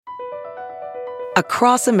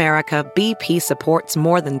Across America, BP supports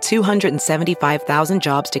more than 275,000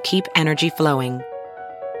 jobs to keep energy flowing.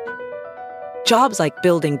 Jobs like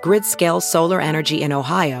building grid-scale solar energy in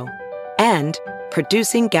Ohio and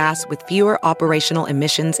producing gas with fewer operational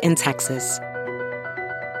emissions in Texas.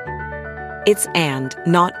 It's and,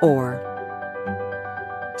 not or.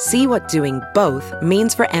 See what doing both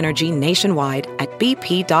means for energy nationwide at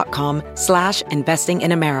bp.com/investing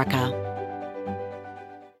in America.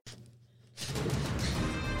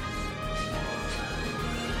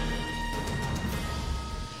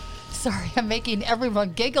 Sorry, I'm making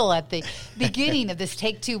everyone giggle at the beginning of this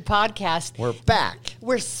Take Two podcast. We're back.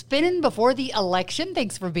 We're spinning before the election.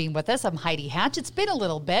 Thanks for being with us. I'm Heidi Hatch. It's been a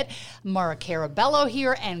little bit. Mara Carabello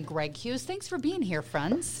here and Greg Hughes. Thanks for being here,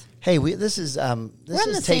 friends. Hey, this is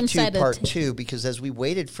Take Two Part 2 because as we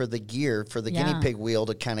waited for the gear for the guinea pig wheel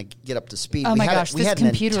to kind of get up to speed, we had an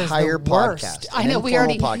entire podcast. I know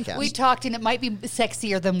we talked, and it might be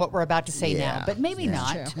sexier than what we're about to say now, but maybe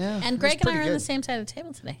not. Yeah. And Greg and I are on the same side of the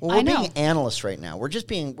table today. Well, we're being analysts right now. We're just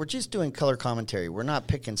doing color commentary. We're not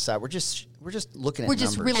picking sides. We're just looking at numbers. We're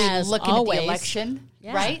just really looking at the election,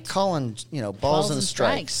 right? Calling, balls and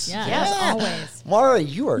strikes. Yeah, as always. Mara,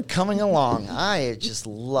 you are coming along. I just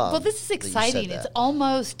love. Well, this is exciting. It's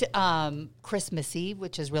almost Christmas Eve,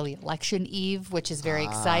 which is really Election Eve, which is very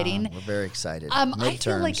exciting. We're very excited. I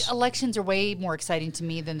feel like elections are way more exciting to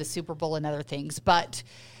me than the Super Bowl and other things, but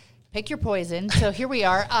pick your poison. So here we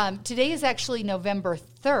are. Today is actually November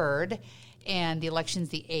 3rd, and the election's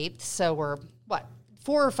the 8th, so we're,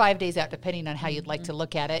 4 or 5 days out, depending on how you'd like to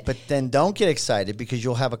look at it. But then don't get excited because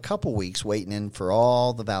you'll have a couple weeks waiting in for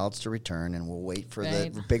all the ballots to return, and we'll wait for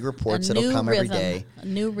the big reports that'll come every day. A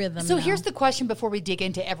new rhythm. So here's the question before we dig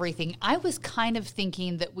into everything. I was kind of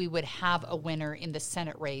thinking that we would have a winner in the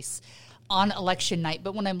Senate race on election night,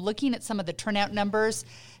 but when I'm looking at some of the turnout numbers,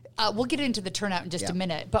 we'll get into the turnout in just a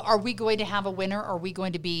minute, but are we going to have a winner, or are we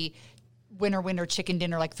going to be winner, chicken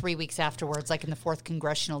dinner like 3 weeks afterwards, like in the 4th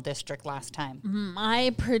Congressional District last time?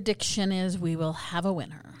 My prediction is we will have a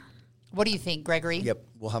winner. What do you think, Gregory? Yep,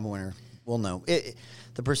 we'll have a winner. We'll know.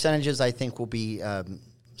 The percentages, I think, will be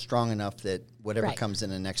strong enough that whatever comes in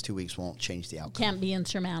the next 2 weeks won't change the outcome. Can't be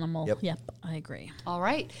insurmountable. Yep, I agree. All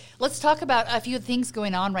right. Let's talk about a few things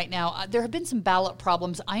going on right now. There have been some ballot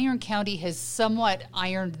problems. Iron County has somewhat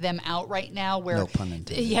ironed them out right now. Where, no pun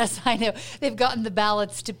intended. Yes, I know. They've gotten the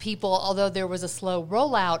ballots to people, although there was a slow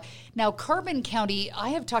rollout. Now, Carbon County, I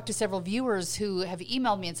have talked to several viewers who have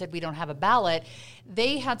emailed me and said we don't have a ballot.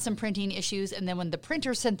 They had some printing issues, and then when the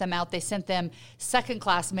printer sent them out, they sent them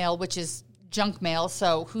second-class mail, which is junk mail,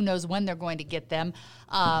 so who knows when they're going to get them.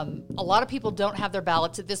 A lot of people don't have their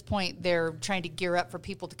ballots. At this point, they're trying to gear up for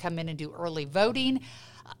people to come in and do early voting.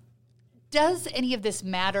 Does any of this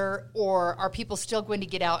matter, or are people still going to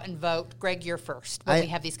get out and vote? Greg, you're first when we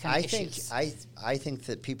have these kind of issues. I think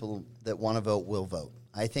that people that want to vote will vote.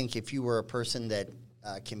 I think if you were a person that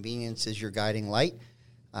convenience is your guiding light,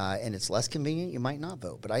 and it's less convenient, you might not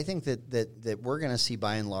vote. But I think that we're going to see,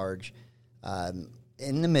 by and large,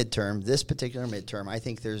 in the midterm, this particular midterm, I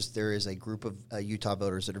think there is a group of Utah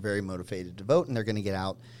voters that are very motivated to vote, and they're going to get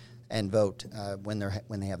out and vote when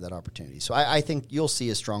they have that opportunity. So I think you'll see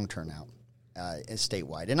a strong turnout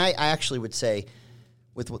statewide. And I actually would say,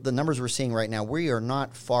 with the numbers we're seeing right now, we are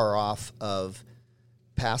not far off of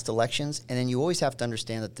past elections. And then you always have to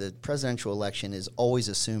understand that the presidential election is always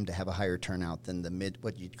assumed to have a higher turnout than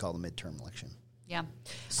what you'd call the midterm election. Yeah.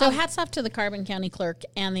 So hats off to the Carbon County clerk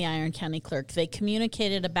and the Iron County clerk. They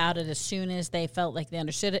communicated about it as soon as they felt like they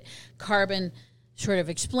understood it. Carbon sort of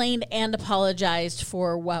explained and apologized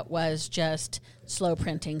for what was just slow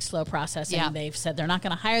printing, slow processing. Yeah. They've said they're not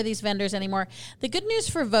going to hire these vendors anymore. The good news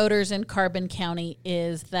for voters in Carbon County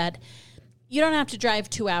is that you don't have to drive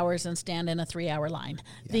 2 hours and stand in a 3-hour line.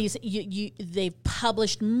 Yeah. They've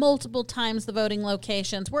published multiple times the voting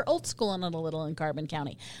locations. We're old school in it a little in Carbon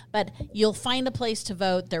County, but you'll find a place to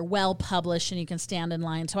vote. They're well published, and you can stand in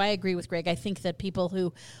line. So I agree with Greg. I think that people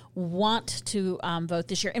who want to vote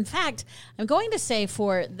this year. In fact, I'm going to say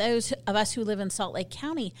for those of us who live in Salt Lake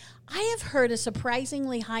County, I have heard a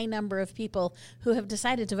surprisingly high number of people who have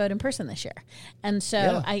decided to vote in person this year. And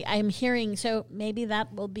so I'm hearing, so maybe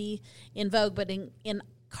that will be in vogue, but in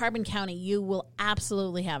Carbon County, you will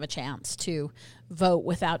absolutely have a chance to vote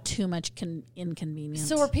without too much inconvenience.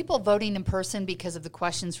 So are people voting in person because of the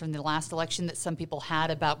questions from the last election that some people had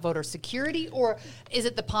about voter security, or is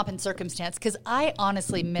it the pomp and circumstance? Because I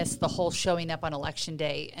honestly miss the whole showing up on election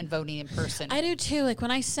day and voting in person. I do too. Like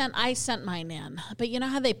when I sent mine in, but you know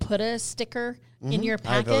how they put a sticker in your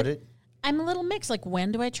packet? I voted. I'm a little mixed. Like,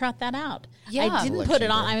 when do I trot that out? Yeah. I didn't Election put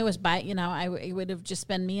it on. day. I mean, it was it would have just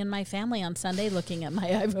been me and my family on Sunday looking at my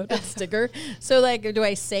I voted sticker. So, like, do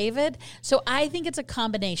I save it? So I think it's a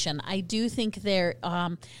combination. I do think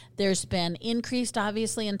there's been increased,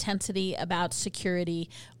 obviously, intensity about security.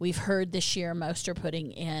 We've heard this year most are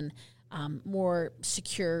putting in more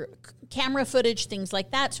secure camera footage, things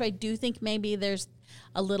like that. So I do think maybe there's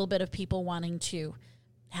a little bit of people wanting to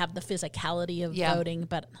have the physicality of voting,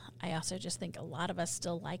 but I also just think a lot of us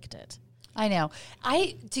still liked it. I know.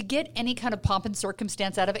 To get any kind of pomp and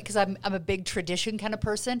circumstance out of it, because I'm a big tradition kind of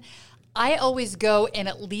person, I always go and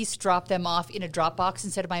at least drop them off in a drop box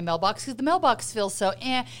instead of my mailbox, because the mailbox feels so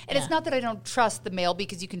And it's not that I don't trust the mail,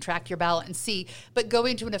 because you can track your ballot and see, but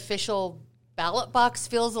going to an official ballot box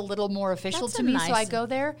feels a little more official That's to me, so I go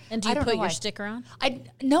there. And do you put your sticker on?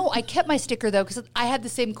 I kept my sticker, though, because I had the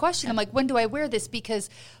same question. I'm like, when do I wear this? Because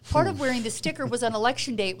part of wearing the sticker was on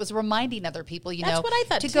election day. It was reminding other people, That's what I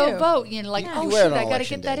thought, to too. go vote. Like, You oh, wear it shoot, on I got to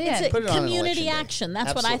election get that day. in. It's Put it on an community election day. action.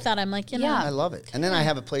 That's what I Absolutely. thought. I'm like, Yeah. I love it. And then I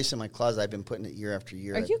have a place in my closet. I've been putting it year after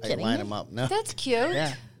year. Are you I kidding line me? them up. No. That's cute.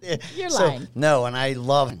 Yeah. You're So, lying. No, and I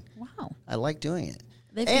love it. Wow. I like doing it.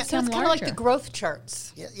 They've And- So become it's kind of like the larger. growth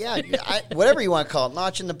charts. Yeah, whatever you want to call it,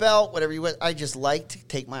 notch in the belt, whatever you want. I just like to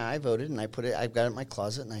take my I voted and I've got it in my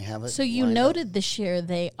closet and I have it. So you lined up. noted this year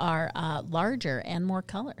they are larger and more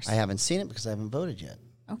colors. I haven't seen it because I haven't voted yet.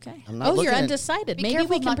 Okay. I'm not You're looking at- undecided. Be Maybe careful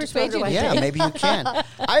we can not to persuade throw you it to away. Yeah, take it. maybe you can.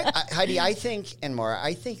 Heidi, I think, and Maura,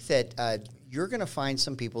 I think that you're going to find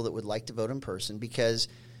some people that would like to vote in person, because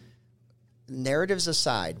narratives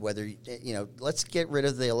aside, whether, let's get rid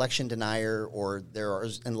of the election denier or there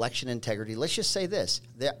is election integrity. Let's just say this.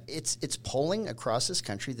 It's polling across this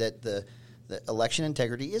country that the election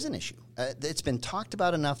integrity is an issue. It's been talked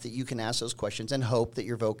about enough that you can ask those questions and hope that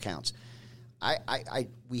your vote counts.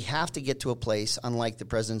 We have to get to a place, unlike the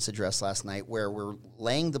president's address last night, where we're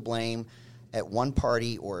laying the blame at one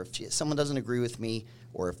party, or if someone doesn't agree with me,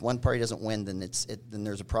 or if one party doesn't win, then then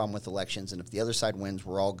there's a problem with elections, and if the other side wins,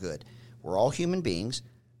 we're all good. We're all human beings.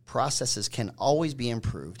 Processes can always be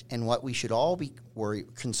improved, and what we should all be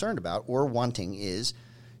concerned about or wanting is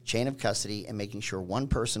chain of custody and making sure one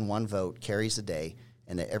person, one vote carries the day,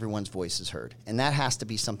 and that everyone's voice is heard. And that has to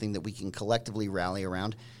be something that we can collectively rally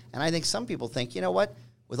around. And I think some people think, you know what,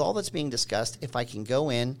 with all that's being discussed, if I can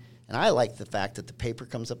go in, and I like the fact that the paper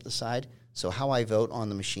comes up the side, so how I vote on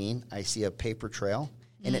the machine, I see a paper trail,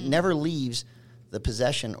 and it never leaves the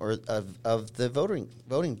possession of the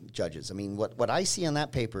voting judges. I mean, what I see on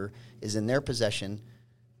that paper is in their possession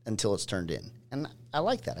until it's turned in. And I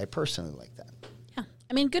like that. I personally like that. Yeah.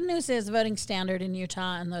 I mean, good news is voting standard in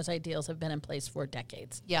Utah and those ideals have been in place for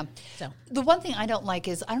decades. Yeah. So the one thing I don't like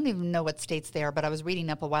is, I don't even know what states they are, but I was reading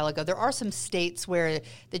up a while ago. There are some states where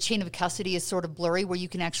the chain of custody is sort of blurry, where you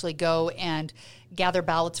can actually go and gather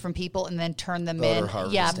ballots from people and then turn them Voter in.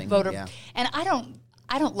 harvesting, Voter. yeah. And I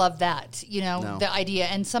don't love that, No. the idea.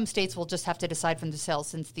 And some states will just have to decide for themselves,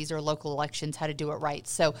 since these are local elections, how to do it right.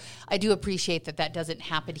 So I do appreciate that doesn't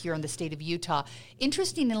happen here in the state of Utah.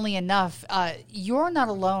 Interestingly enough, you're not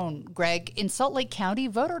alone, Greg. In Salt Lake County,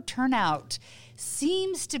 voter turnout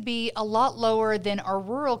seems to be a lot lower than our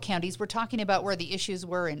rural counties. We're talking about where the issues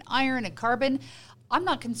were in iron and carbon. I'm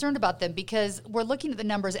not concerned about them, because we're looking at the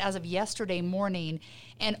numbers as of yesterday morning,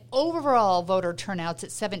 and overall voter turnouts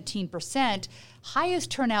at 17%. Highest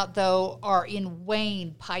turnout, though, are in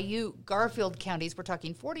Wayne, Paiute, Garfield counties. We're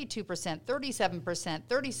talking 42%, 37%,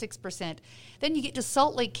 36%. Then you get to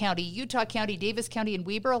Salt Lake County, Utah County, Davis County, and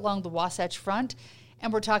Weber along the Wasatch Front,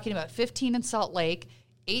 and we're talking about 15 in Salt Lake,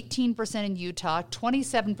 18% in Utah,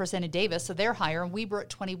 27% in Davis, so they're higher, and Weber at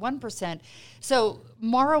 21%. So,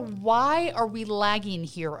 Maura, why are we lagging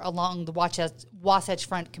here along the Wasatch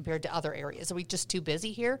Front compared to other areas? Are we just too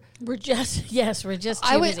busy here? we're just too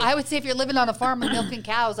busy. I would say if you're living on a farm and milking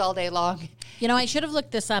cows all day long. I should have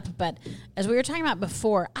looked this up, but as we were talking about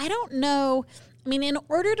before, I don't know. I mean, in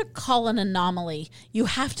order to call an anomaly, you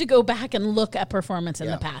have to go back and look at performance in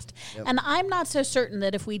the past. Yep. And I'm not so certain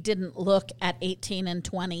that if we didn't look at 18 and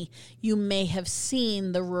 20, you may have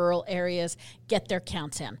seen the rural areas get their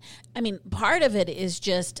counts in. I mean, part of it is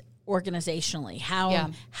just organizationally.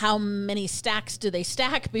 How many stacks do they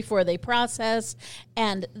stack before they process?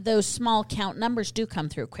 And those small count numbers do come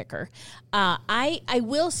through quicker. I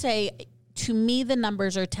will say, to me, the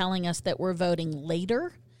numbers are telling us that we're voting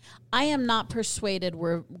later. I am not persuaded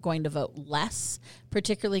we're going to vote less,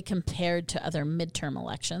 particularly compared to other midterm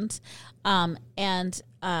elections. It's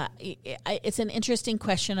an interesting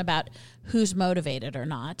question about who's motivated or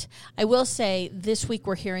not. I will say this week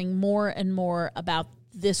we're hearing more and more about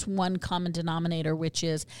this one common denominator, which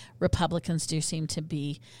is Republicans do seem to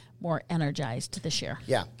be more energized this year.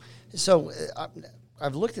 Yeah. So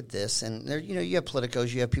I've looked at this, and there, you have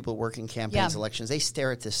politicos, you have people working campaigns, elections. They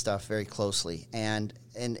stare at this stuff very closely, and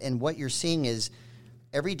what you're seeing is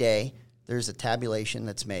every day there's a tabulation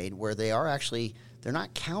that's made where they're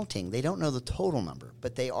not counting. They don't know the total number,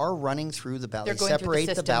 but they are running through the ballot. They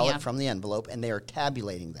separate the ballot from the envelope, and they are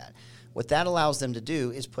tabulating that. What that allows them to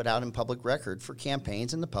do is put out in public record for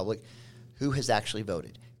campaigns and the public who has actually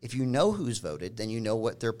voted. If you know who's voted, then you know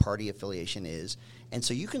what their party affiliation is. And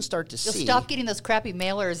so you can start to see. You'll stop getting those crappy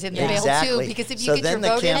mailers in the mail, too, because if you get your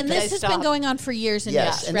vote and this has been going on for years and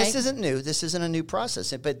years, and right? This isn't new. This isn't a new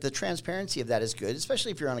process. But the transparency of that is good,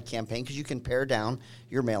 especially if you're on a campaign, because you can pare down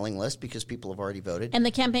your mailing list because people have already voted. And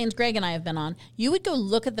the campaigns Greg and I have been on, you would go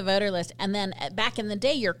look at the voter list, and then back in the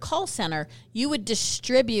day, your call center, you would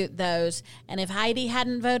distribute those. And if Heidi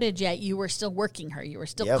hadn't voted yet, you were still working her. You were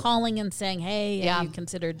still calling and saying, hey, have you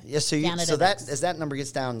considered candidates? So that as that number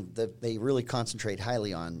gets down, they really concentrate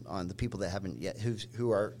highly on the people that haven't yet,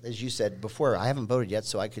 who are, as you said before, I haven't voted yet,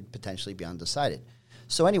 so I could potentially be undecided.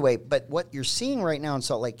 So anyway, but what you're seeing right now in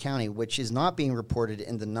Salt Lake County, which is not being reported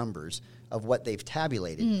in the numbers of what they've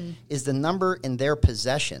tabulated, is the number in their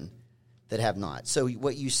possession that have not. So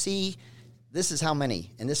what you see, this is how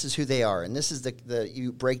many, and this is who they are, and this is the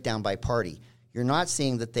you break down by party. You're not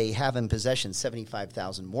seeing that they have in possession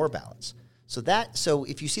 75,000 more ballots. So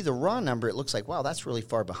if you see the raw number, it looks like, wow, that's really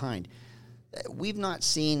far behind. We've not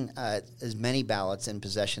seen as many ballots in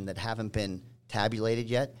possession that haven't been tabulated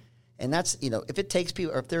yet. And that's, if it takes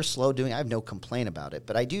people, or if they're slow doing it, I have no complaint about it.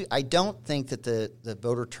 But I don't think that the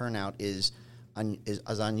voter turnout is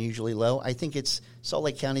unusually low. I think Salt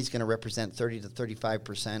Lake County is going to represent 30 to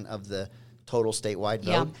 35% of the total statewide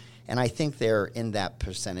vote. And I think they're in that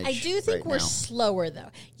percentage. I do think we're slower, though.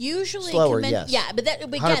 Usually, yes. Yeah, but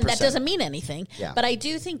again, that doesn't mean anything. Yeah. But I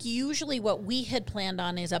do think usually what we had planned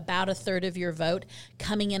on is about a third of your vote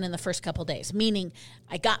coming in the first couple days. Meaning,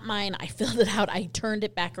 I got mine, I filled it out, I turned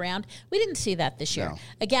it back around. We didn't see that this year. No.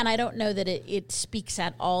 Again, I don't know that it speaks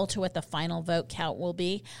at all to what the final vote count will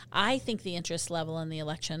be. I think the interest level in the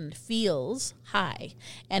election feels high.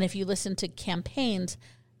 And if you listen to campaigns,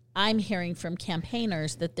 I'm hearing from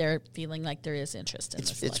campaigners that they're feeling like there is interest in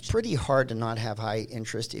this election. It's pretty hard to not have high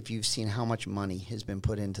interest if you've seen how much money has been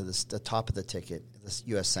put into the top of the ticket, this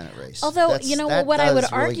U.S. Senate race. Although, what I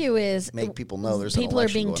would argue is make people know there's people an are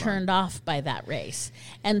election being turned off by that race.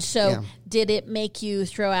 And so did it make you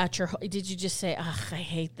throw out did you just say, ugh, I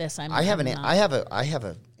hate this? I have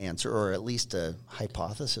an answer, or at least a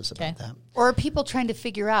hypothesis about that. Or are people trying to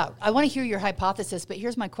figure out? I want to hear your hypothesis, but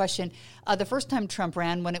here's my question. The first time Trump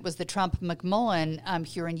ran, when it was the Trump-McMullen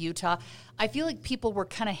here in Utah, I feel like people were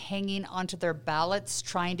kind of hanging onto their ballots,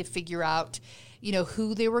 trying to figure out,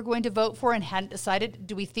 who they were going to vote for and hadn't decided.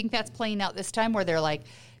 Do we think that's playing out this time, where they're like,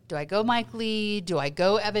 do I go Mike Lee? Do I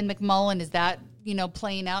go Evan McMullen? Is that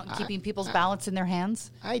playing out and keeping people's ballots in their hands?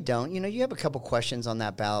 I don't. You have a couple questions on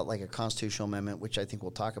that ballot, like a constitutional amendment, which I think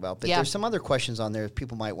we'll talk about. But there's some other questions on there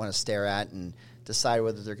people might want to stare at and decide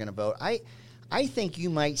whether they're going to vote. I think you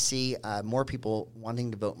might see more people wanting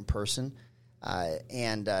to vote in person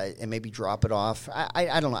and maybe drop it off.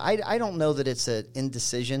 I don't know. I don't know that it's an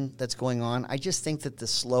indecision that's going on. I just think that the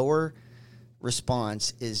slower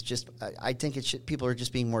response is just, I think people are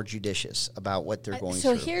just being more judicious about what they're going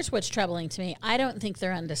through. So here's what's troubling to me. I don't think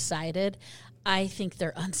they're undecided. I think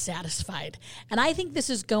they're unsatisfied. And I think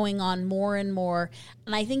this is going on more and more.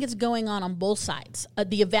 And I think it's going on both sides.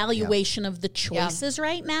 The evaluation of the choices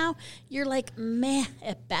right now, you're like, meh,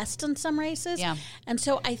 at best in some races. Yeah. And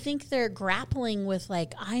so I think they're grappling with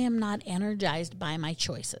I am not energized by my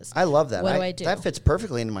choices. I love that. What do I do? That fits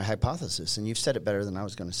perfectly into my hypothesis. And you've said it better than I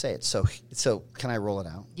was going to say it. So can I roll it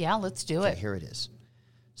out? Yeah, let's do it. Here it is.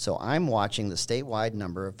 So I'm watching the statewide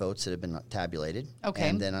number of votes that have been tabulated. Okay.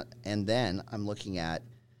 And then I'm looking at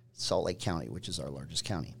Salt Lake County, which is our largest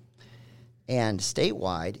county. And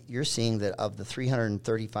statewide, you're seeing that of the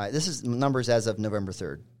 335, this is numbers as of November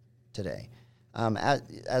 3rd, today.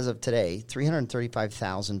 As of today,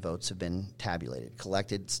 335,000 votes have been tabulated,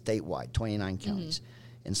 collected statewide, 29 counties.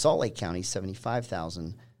 In Salt Lake County,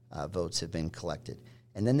 75,000 votes have been collected.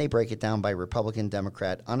 And then they break it down by Republican,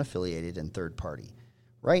 Democrat, unaffiliated, and third party.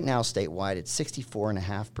 Right now, statewide, it's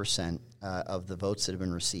 64.5% of the votes that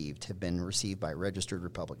have been received by registered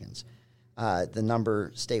Republicans. The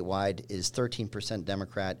number statewide is 13%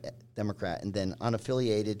 Democrat, and then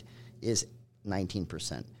unaffiliated is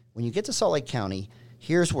 19%. When you get to Salt Lake County,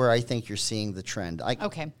 here's where I think you're seeing the trend.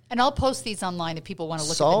 Okay. And I'll post these online if people want to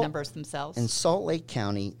look at the numbers themselves. In Salt Lake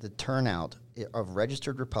County, the turnout of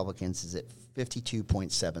registered Republicans is at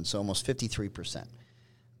 52.7, so almost 53%.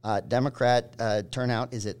 Democrat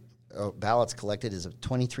turnout is at ballots collected is at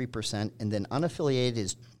 23%, and then unaffiliated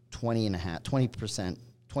is 20%,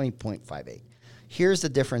 20.58. Here's the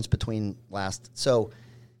difference between last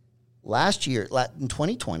year, in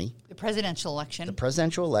 2020, the presidential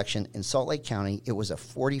election in Salt Lake County, it was a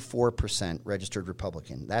 44% registered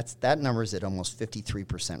Republican. That number is at almost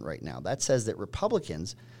 53% right now. That says that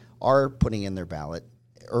Republicans are putting in their ballot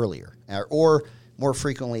earlier or more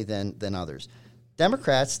frequently than others.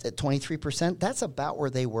 Democrats at 23%, that's about where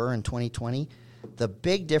they were in 2020. The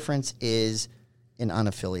big difference is in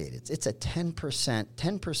unaffiliated. It's a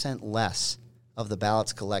 10% less of the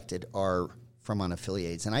ballots collected are from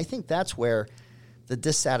unaffiliated. And I think that's where the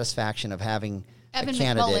dissatisfaction of having Evan a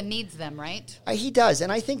candidate. McMullin needs them, right? He does.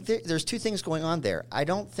 And I think there's two things going on there. I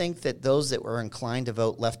don't think that those that were inclined to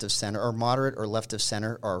vote left of center or moderate or left of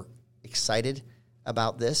center are excited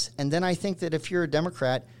about this. And then I think that if you're a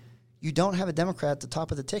Democrat, you don't have a Democrat at the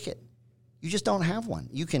top of the ticket. You just don't have one.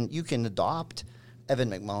 You can adopt Evan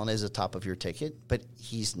McMullin as the top of your ticket, but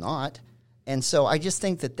he's not. And so I just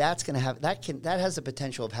think that's going to have that has the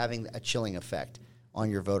potential of having a chilling effect on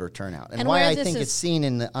your voter turnout. And why I think it's seen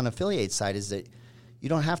in the unaffiliated side is that you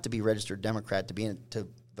don't have to be registered Democrat to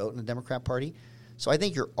vote in the Democrat Party. So I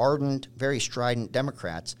think your ardent, very strident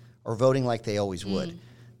Democrats are voting like they always would.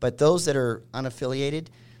 But those that are unaffiliated,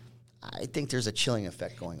 I think there's a chilling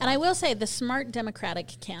effect going on. And I will say the smart Democratic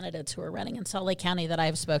candidates who are running in Salt Lake County that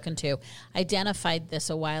I've spoken to identified this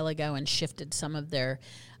a while ago and shifted some of their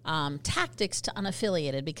tactics to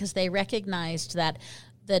unaffiliated because they recognized that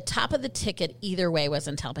the top of the ticket either way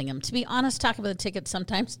wasn't helping them. To be honest, top of the ticket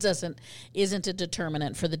sometimes isn't a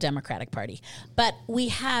determinant for the Democratic Party. But we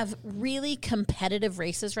have really competitive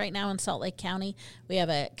races right now in Salt Lake County. We have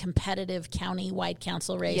a competitive county-wide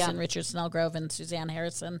council race in Richard Snellgrove and Suzanne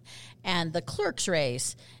Harrison. And the clerk's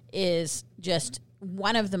race is just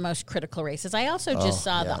one of the most critical races. I also just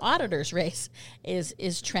saw the auditor's race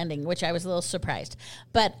is trending, which I was a little surprised.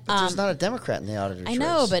 But there's not a Democrat in the auditor's race. I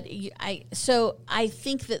know, but I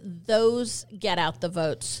think that those get out the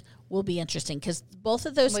votes will be interesting because both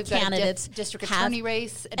of those candidates got a district attorney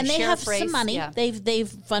race and they have some money. Yeah. They've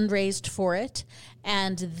fundraised for it,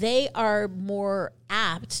 and they are more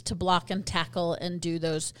apt to block and tackle and do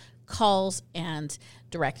those calls and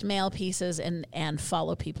direct mail pieces and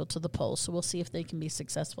follow people to the polls. So we'll see if they can be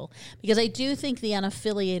successful. Because I do think the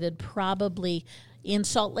unaffiliated probably in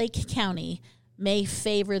Salt Lake County may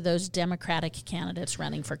favor those Democratic candidates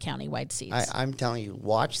running for countywide seats. I'm telling you,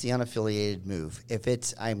 watch the unaffiliated move.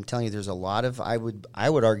 I'm telling you, there's a lot of, I would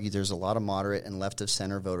argue there's a lot of moderate and left of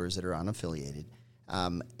center voters that are unaffiliated.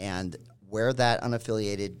 And where that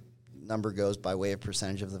unaffiliated number goes by way of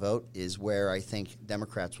percentage of the vote is where I think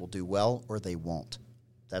Democrats will do well or they won't.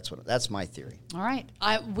 That's my theory. All right.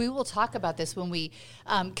 We will talk about this when we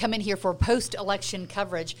come in here for post-election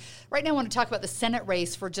coverage. Right now I want to talk about the Senate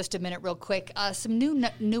race for just a minute real quick. Some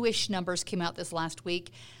newish numbers came out this last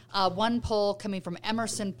week. One poll coming from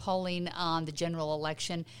Emerson Polling on the general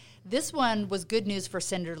election. This one was good news for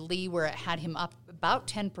Senator Lee, where it had him up about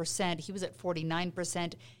 10%. He was at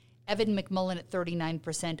 49%. Evan McMullin at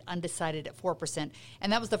 39%, undecided at 4%.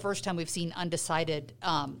 And that was the first time we've seen undecided,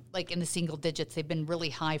 like in the single digits. They've been really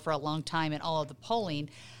high for a long time in all of the polling.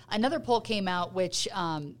 Another poll came out which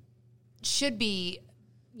should be,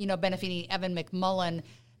 benefiting Evan McMullin.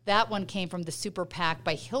 That one came from the Super PAC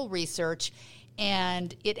by Hill Research,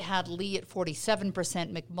 and it had Lee at 47%,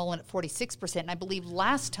 McMullin at 46%. And I believe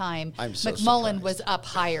last time McMullin was up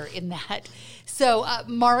higher in that. So,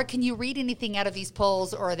 Mara, can you read anything out of these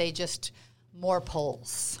polls, or are they just more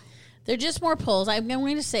polls? They're just more polls. I'm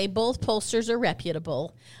going to say both pollsters are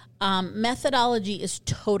reputable. Methodology is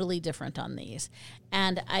totally different on these.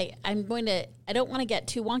 And I don't want to get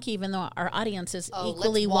too wonky, even though our audience is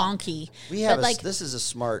equally wonky. This is a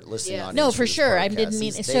smart listening audience. No, for sure. I didn't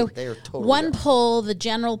mean so. They are totally one poll, the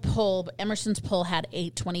general poll, Emerson's poll had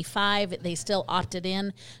 825. They still opted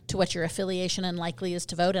in to what your affiliation and likely is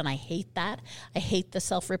to vote, and I hate that. I hate the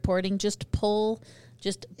self-reporting. Just poll.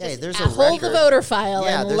 There's hold the voter file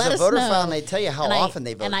and let us know. There's a voter file, and they tell you how often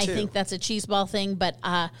they vote, and I think that's a cheeseball thing, but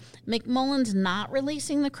McMullin's not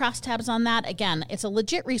releasing the crosstabs on that. Again, it's a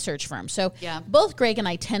legit research firm. So both Greg and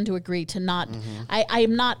I tend to agree to not I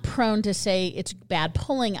am not prone to say it's bad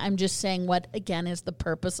polling. I'm just saying what, again, is the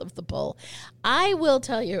purpose of the poll. I will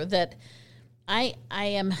tell you that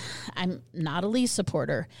I'm not a Lee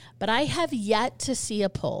supporter, but I have yet to see a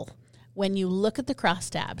poll when you look at the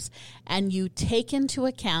crosstabs and you take into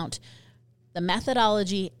account the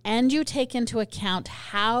methodology and you take into account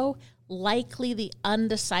how likely the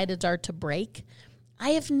undecideds are to break. I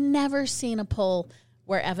have never seen a poll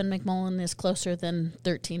where Evan McMullin is closer than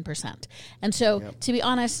 13%. And so, to be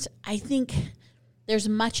honest, I think there's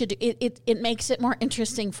much ado. It makes it more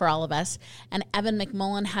interesting for all of us. And Evan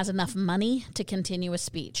McMullin has enough money to continue a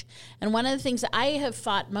speech. And one of the things that I have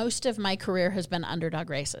fought most of my career has been underdog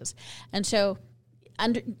races. And so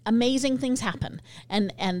amazing things happen.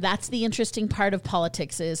 And that's the interesting part of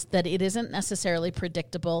politics, is that it isn't necessarily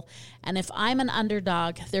predictable. And if I'm an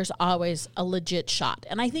underdog, there's always a legit shot.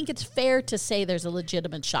 And I think it's fair to say there's a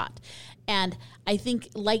legitimate shot. And I think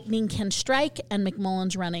lightning can strike, and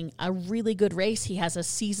McMullin's running a really good race. He has a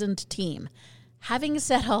seasoned team. Having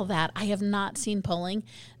said all that, I have not seen polling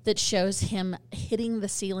that shows him hitting the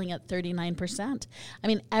ceiling at 39%. I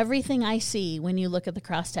mean, everything I see when you look at the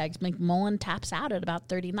crosstabs, McMullin taps out at about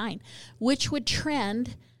 39, which would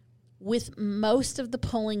trend with most of the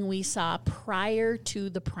polling we saw prior to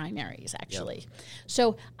the primaries, actually. Yep.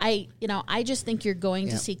 So I just think you're going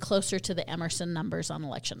to see closer to the Emerson numbers on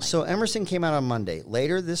election night. So Emerson came out on Monday.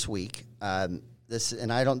 Later this week,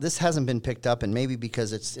 this hasn't been picked up, and maybe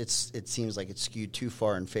because it seems like it's skewed too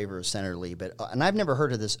far in favor of Senator Lee. But and I've never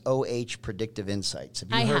heard of this OH Predictive Insights.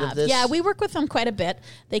 Have you heard of this? Yeah, we work with them quite a bit.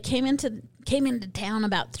 They came into town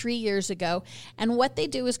about 3 years ago, and what they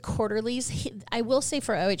do is quarterlies. I will say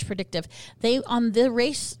for OH Predictive, they on the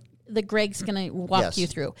race that Greg's going to walk you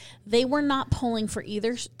through, they were not polling for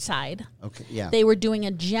either side. Okay, yeah. They were doing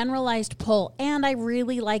a generalized poll, and I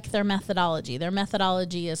really like their methodology. Their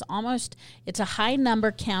methodology is it's a high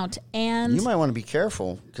number count, and you might want to be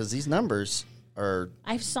careful because these numbers are.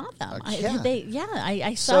 I saw them. Yeah.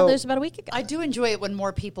 I saw those about a week ago. I do enjoy it when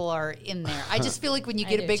more people are in there. I just feel like when you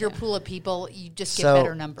get a bigger pool of people, you just get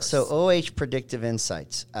better numbers. So OH Predictive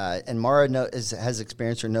Insights, and Mara has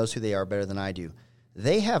experience or knows who they are better than I do.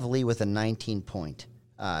 They have Lee with a 19-point lead.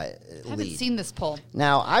 I haven't seen this poll.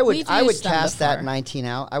 Now, I would cast that 19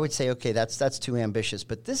 out. I would say, okay, that's too ambitious.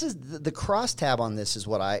 But this is the crosstab on this is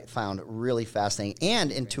what I found really fascinating and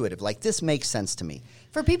intuitive. Like, this makes sense to me.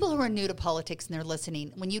 For people who are new to politics and they're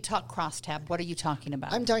listening, when you talk crosstab, what are you talking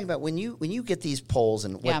about? I'm talking about when you get these polls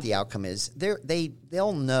and what the outcome is.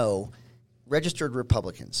 They'll know registered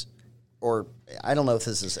Republicans. Or I don't know if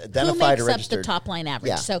this is identified or registered. Who makes up the top line average?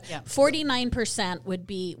 Yeah. So 49% would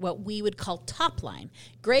be what we would call top line.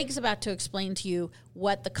 Greg's about to explain to you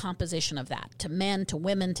what the composition of that, to men, to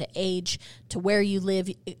women, to age, to where you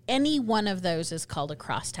live. Any one of those is called a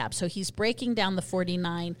crosstab. So he's breaking down the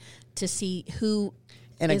 49 to see who.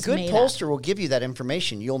 And a good pollster will give you that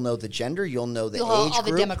information. You'll know the gender. You'll know the age all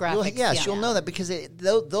group. The demographics. You'll know that because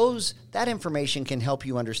that information can help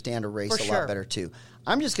you understand a race a lot better too.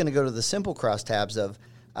 I'm just going to go to the simple crosstabs of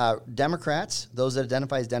Democrats. Those that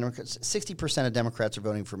identify as Democrats, 60% of Democrats are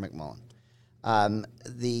voting for McMullin.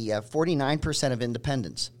 The 49% of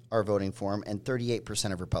independents are voting for him, and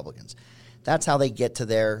 38% of Republicans. That's how they get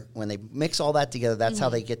to when they mix all that together, that's how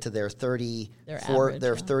they get to their 34%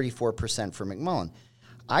 for McMullin.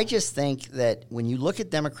 I just think that when you look at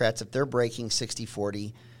Democrats, if they're breaking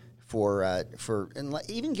 60-40 and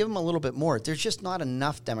even give them a little bit more, there's just not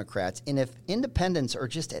enough Democrats. And if independents are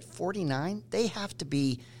just at 49, they have to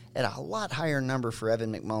be at a lot higher number for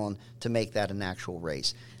Evan McMullin to make that an actual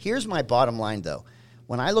race. Here's my bottom line, though.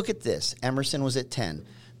 When I look at this, Emerson was at 10.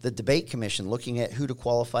 The debate commission, looking at who to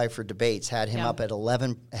qualify for debates, had him up at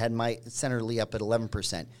 11. Had my Senator Lee up at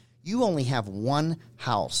 11%. You only have one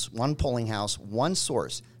polling house, one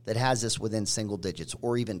source that has this within single digits,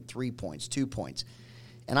 or even 3 points, 2 points.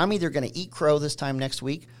 And I'm either going to eat crow this time next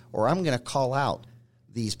week, or I'm going to call out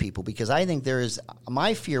these people, because I think there is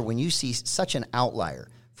my fear when you see such an outlier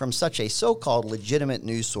from such a so-called legitimate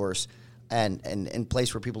news source and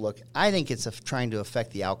place where people look. I think it's trying to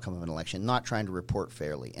affect the outcome of an election, not trying to report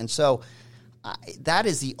fairly. And so that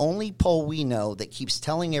is the only poll we know that keeps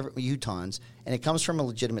telling Utahns, and it comes from a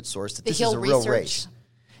legitimate source, that this is a real race.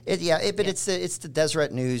 It's the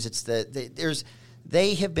Deseret News.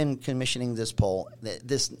 They have been commissioning this poll,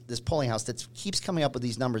 this polling house that keeps coming up with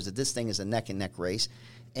these numbers that this thing is a neck and neck race,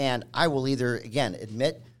 and I will either again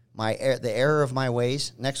admit the error of my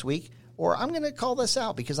ways next week, or I'm going to call this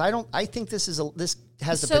out because I think this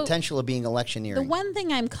has the potential of being electioneering. The one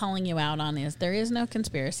thing I'm calling you out on is there is no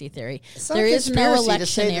conspiracy theory. There is no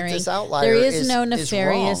electioneering. There is no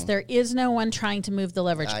nefarious. There is no one trying to move the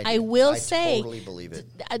leverage. I totally believe it.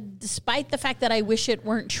 Despite the fact that I wish it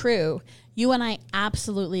weren't true, you and I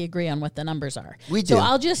absolutely agree on what the numbers are. We do. So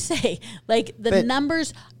I'll just say, the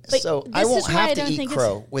numbers. So I won't have to eat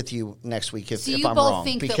crow with you next week if I'm wrong. So you both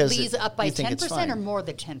think that Lee's up by 10% or more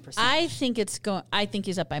than 10%? I think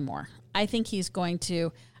he's up by more. I think you're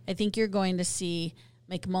going to see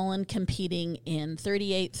McMullen competing in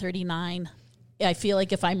 38, 39. I feel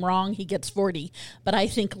like if I'm wrong, he gets 40. But I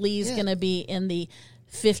think Lee's going to be in the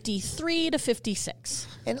 53 to 56.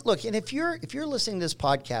 And look, and if you're listening to this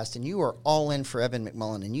podcast and you are all in for Evan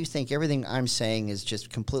McMullen and you think everything I'm saying is just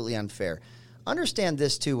completely unfair, understand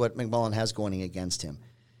this too, what McMullen has going against him.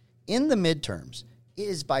 In the midterms, it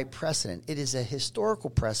is by precedent. It is a historical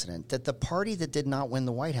precedent that the party that did not win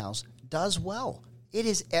the White House does well. It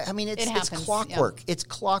is, I mean, it's clockwork. Yeah. It's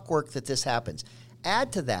clockwork that this happens.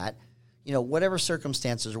 Add to that, you know, whatever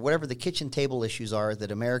circumstances or whatever the kitchen table issues are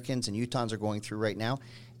that Americans and Utahns are going through right now,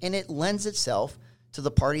 and it lends itself to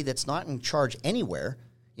the party that's not in charge anywhere.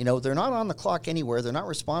 You know, they're not on the clock anywhere. They're not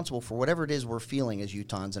responsible for whatever it is we're feeling as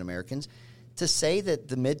Utahns and Americans. To say that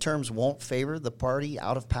the midterms won't favor the party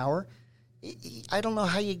out of power, I don't know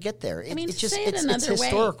how you get there. I mean, it's just, say it another it's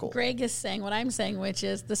historical. way. Greg is saying what I'm saying, which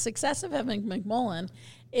is the success of Evan McMullen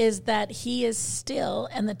is that he is still,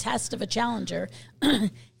 and the test of a challenger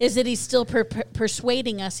is that he's still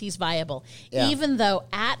persuading us he's viable. Yeah. Even though,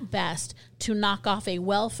 at best, to knock off a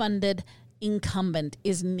well-funded incumbent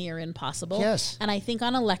is near impossible. Yes. And I think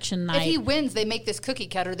on election night, if he wins, they make this cookie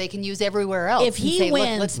cutter they can use everywhere else. If he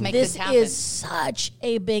wins, let's make this happen. is such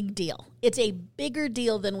a big deal. It's a bigger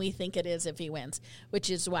deal than we think it is if he wins,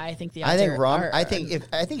 which is why I think the odds I think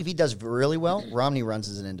if he does really well, Romney runs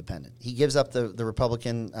as an independent. He gives up the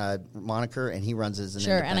Republican moniker and he runs as an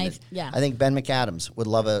independent. I think Ben McAdams would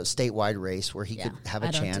love a statewide race where he could have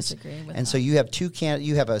a chance. Don't disagree with and that. So you have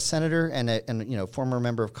you have a senator and a former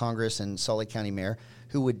member of Congress and Salt Lake County mayor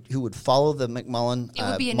who would follow the McMullen model. It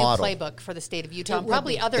would be a new playbook for the state of Utah and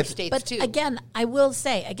probably other states too. But again, I will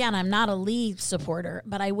say, I'm not a Lee supporter,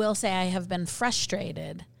 but I will say I have been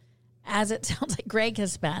frustrated, as it sounds like Greg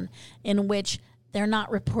has been, in which they're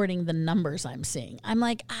not reporting the numbers I'm seeing. I'm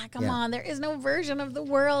like, come on, there is no version of the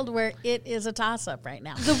world where it is a toss-up right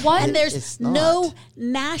now. And there's no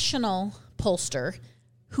national pollster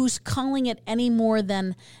who's calling it any more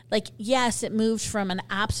than, like, yes, it moved from an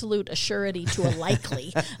absolute assurity to a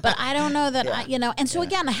likely. But I don't know that, and so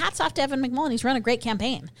again, hats off to Evan McMullen. He's run a great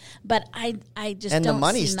campaign. But I just and don't the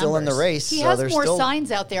money's see still in the race. He has more signs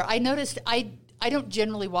out there. I noticed, I don't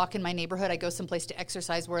generally walk in my neighborhood. I go someplace to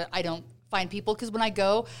exercise where I don't find people, because when I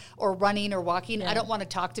go or running or walking, I don't want to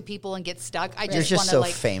talk to people and get stuck. You're just so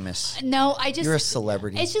famous. No, you're a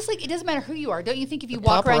celebrity. It's just like, it doesn't matter who you are. Don't you think if you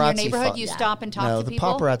walk around your neighborhood, you stop and talk to people?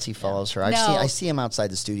 No, the paparazzi follows her. I see him outside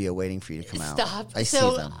the studio waiting for you to come out. Stop. I see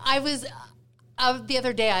them. I was the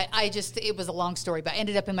other day. It was a long story, but I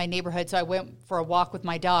ended up in my neighborhood, so I went for a walk with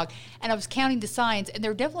my dog, and I was counting the signs, and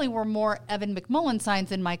there definitely were more Evan McMullen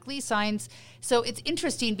signs than Mike Lee signs. So it's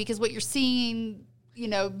interesting because what you're seeing,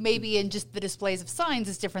 maybe in just the displays of signs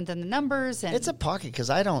is different than the numbers. And it's a pocket because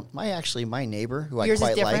my neighbor, who I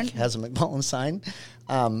quite like, has a McMullen sign.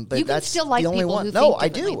 But you that's still like the only people one. Who No, think I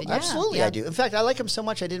do. Than, Absolutely, I do. In fact, I like him so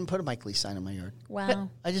much I didn't put a Mike Lee sign in my yard. Wow.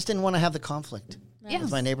 I just didn't want to have the conflict with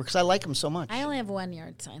my neighbor because I like him so much. I only have one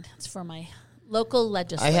yard sign. It's for my local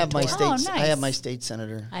legislator. I have my state. Nice. I have my state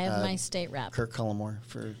senator. I have my state rep, Kirk Cullimore,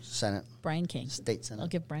 for Senate. Brian King, state Senate. I'll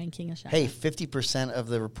give Brian King a shout. Hey, 50% of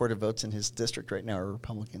the reported votes in his district right now are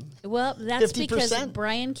Republican. Well, that's 50%. Because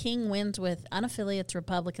Brian King wins with unaffiliates,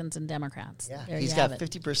 Republicans, and Democrats. Yeah, he's got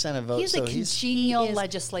 50% of votes. He's a congenial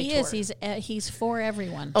legislator. He is. He's for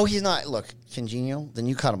everyone. Oh, he's not. Look, congenial. Then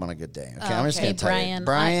you caught him on a good day. Okay, I'm just going to tell you,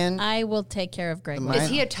 Brian. I will take care of Greg. Is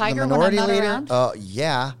he a tiger when I'm not leader? Around?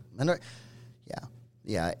 Yeah.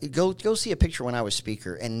 Yeah, go see a picture when I was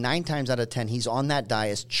speaker, and 9 times out of 10, he's on that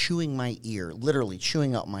dais chewing my ear, literally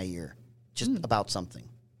chewing up my ear, just about something.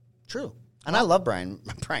 True. And I love Brian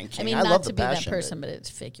King. I mean, I not love to the be passion, that person, but it's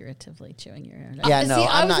figuratively chewing your ear. Yeah, no,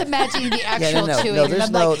 I I'm was not imagining the actual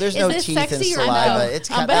chewing. No, there's no teeth and saliva.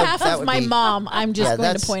 It's on behalf of my mom, I'm just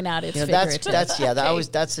going to point out it's figurative.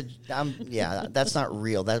 That's not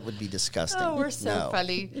real. That would be disgusting. Oh, we're so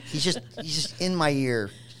funny. He's just in my ear.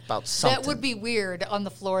 About something. That would be weird on the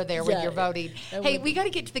floor there when you're voting. Hey, we got to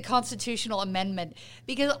get to the constitutional amendment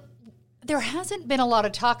because there hasn't been a lot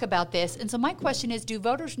of talk about this. And so my question is, do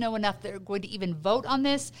voters know enough that they're going to even vote on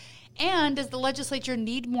this? And does the legislature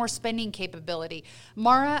need more spending capability?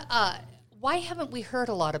 Mara, why haven't we heard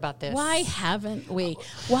a lot about this? Why haven't we?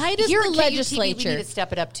 Why does Here the at legislature... KUTV, we need to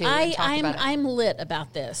step it up too and talk about it. I'm lit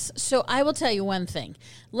about this. So I will tell you one thing.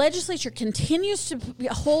 Legislature continues to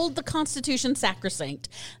hold the Constitution sacrosanct.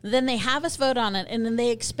 Then they have us vote on it, and then they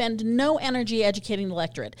expend no energy educating the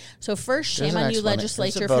electorate. So first, shame on you,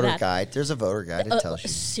 legislature, for that. There's a voter guide. It tells you.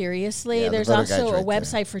 Seriously? There's also a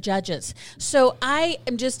website for judges. So I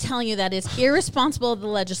am just telling you that it's irresponsible of the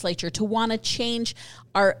legislature to want to change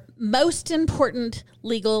our most important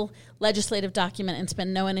legal legislative document and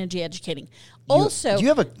spend no energy educating. Also, you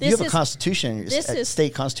have a constitution,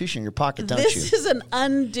 state constitution in your pocket, don't you? This is an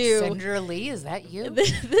undue. Senator Lee, is that you?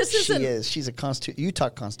 She's a Utah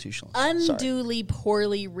constitutional. Unduly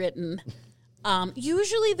poorly written.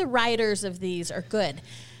 Usually the writers of these are good.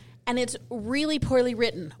 And it's really poorly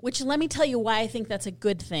written, which let me tell you why I think that's a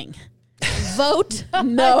good thing. Vote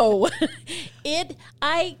no.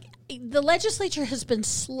 The legislature has been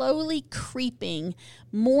slowly creeping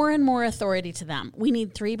more and more authority to them. We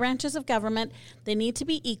need 3 branches of government. They need to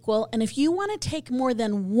be equal. And if you want to take more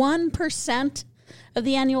than 1% of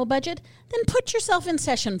the annual budget, then put yourself in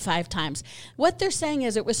session 5 times. What they're saying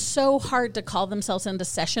is it was so hard to call themselves into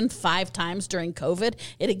session 5 times during COVID.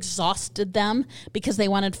 It exhausted them because they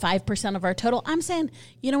wanted 5% of our total. I'm saying,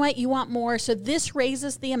 you know what, you want more. So this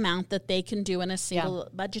raises the amount that they can do in a single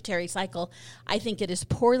budgetary cycle. I think it is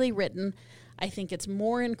poorly written. I think it's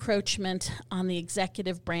more encroachment on the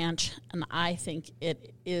executive branch. And I think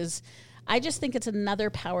I just think it's another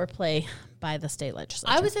power play by the state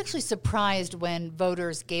legislature. I was actually surprised when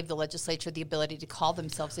voters gave the legislature the ability to call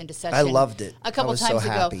themselves into session. I loved it. A couple times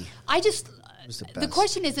ago. Happy. The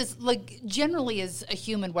question is like generally as a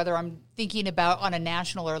human, whether I'm thinking about on a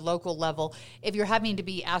national or local level, if you're having to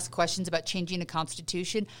be asked questions about changing a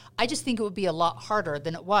constitution, I just think it would be a lot harder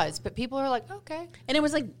than it was. But people are like, okay. And it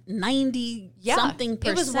was like 90-something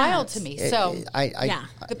percent. It was wild to me. So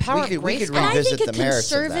the power of grace. We could revisit the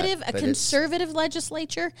merits of that. A conservative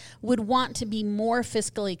legislature would want to be more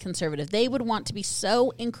fiscally conservative. They would want to be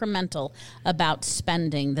so incremental about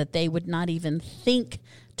spending that they would not even think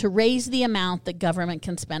to raise the amount that government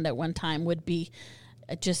can spend at one time would be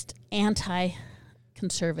just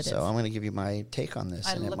anti-conservative. So I'm going to give you my take on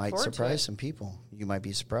this, and it might surprise some people. You might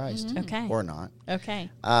be surprised, okay, or not. Okay.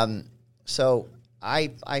 So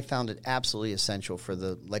I found it absolutely essential for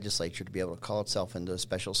the legislature to be able to call itself into a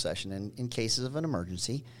special session in cases of an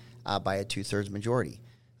emergency by a 2/3 majority.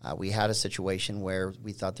 We had a situation where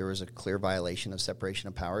we thought there was a clear violation of separation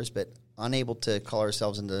of powers, but unable to call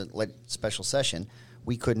ourselves into special session,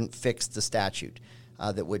 we couldn't fix the statute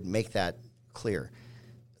that would make that clear.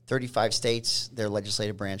 35 states, their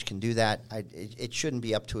legislative branch can do that. It shouldn't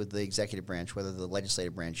be up to the executive branch whether the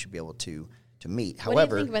legislative branch should be able to meet. However, what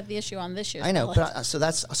do you think about the issue on this year's I know, but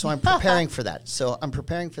so I'm preparing for that. So I'm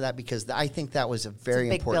preparing for that because I think that was a very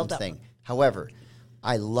important thing. However,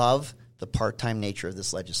 I love the part-time nature of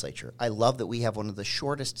this legislature. I love that we have one of the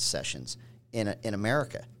shortest sessions in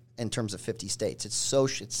America in terms of 50 states. It's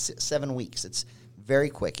 7 weeks. It's very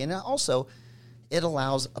quick. And also, it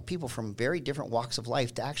allows people from very different walks of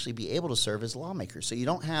life to actually be able to serve as lawmakers. So you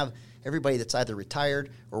don't have everybody that's either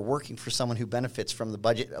retired or working for someone who benefits from the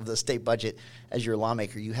budget of the state budget as your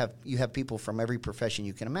lawmaker. You have people from every profession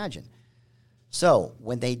you can imagine. So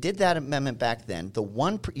when they did that amendment back then,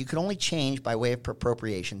 you could only change by way of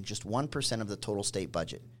appropriation just 1% of the total state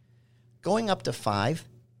budget. Going up to 5%,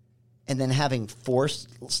 and then having 4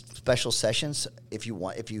 special sessions if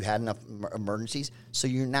you had enough emergencies. So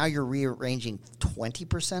you're rearranging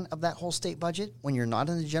 20% of that whole state budget when you're not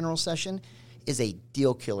in the general session is a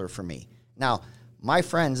deal killer for me. Now, my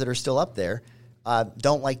friends that are still up there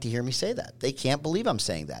don't like to hear me say that. They can't believe I'm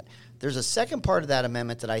saying that. There's a second part of that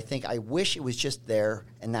amendment that I wish it was just there,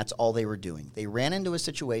 and that's all they were doing. They ran into a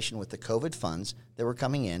situation with the COVID funds that were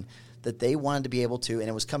coming in that they wanted to be able to, and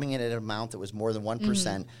it was coming in at an amount that was more than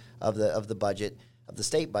 1% of the budget, of the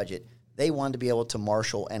state budget. They wanted to be able to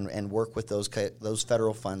marshal and work with those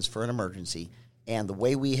federal funds for an emergency, and the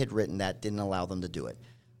way we had written that didn't allow them to do it.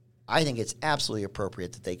 I think it's absolutely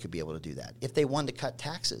appropriate that they could be able to do that. If they wanted to cut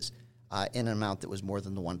taxes in an amount that was more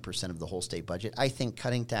than the 1% of the whole state budget, I think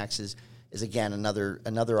cutting taxes is, again,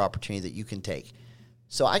 another opportunity that you can take.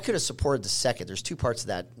 So I could have supported the second. There's 2 parts of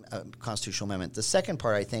that constitutional amendment. The second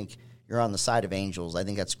part, I think you're on the side of angels. I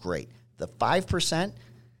think that's great. The 5%,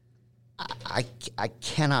 I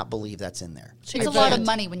cannot believe that's in there. It's a lot of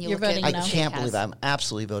money when you look at it. I can't believe it. I'm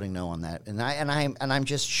absolutely voting no on that, and I'm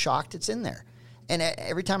just shocked it's in there. And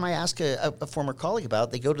every time I ask a former colleague about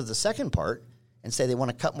it, they go to the second part and say they want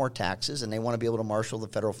to cut more taxes and they want to be able to marshal the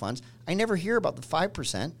federal funds. I never hear about the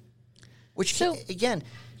 5%, which again,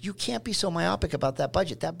 you can't be so myopic about that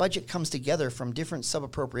budget. That budget comes together from different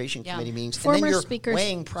sub-appropriation committee meetings, and then you're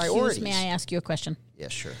weighing priorities. May I ask you a question?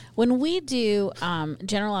 Yes, sure. When we do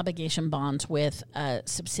general obligation bonds with a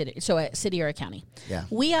subsidiary, so a city or a county,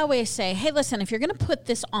 we always say, hey, listen, if you're going to put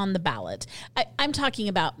this on the ballot, I'm talking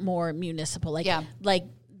about more municipal, like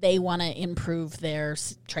they want to improve their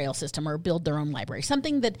trail system or build their own library,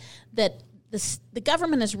 something that the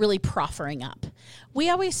government is really proffering up. We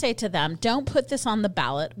always say to them, don't put this on the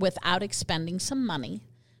ballot without expending some money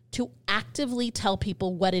to actively tell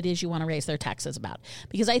people what it is you want to raise their taxes about.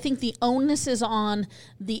 Because I think the onus is on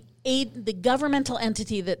the governmental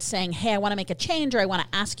entity that's saying, hey, I want to make a change or I want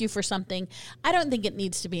to ask you for something. I don't think it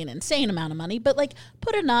needs to be an insane amount of money, but like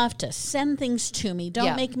put enough to send things to me.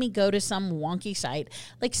 Don't make me go to some wonky site.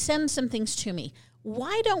 Like send some things to me.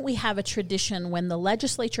 Why don't we have a tradition when the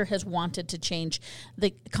legislature has wanted to change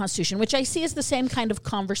the Constitution, which I see as the same kind of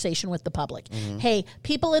conversation with the public? Mm-hmm. Hey,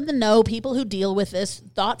 people in the know, people who deal with this,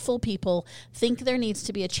 thoughtful people think there needs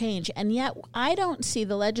to be a change. And yet I don't see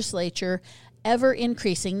the legislature ever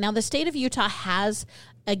increasing. Now, the state of Utah has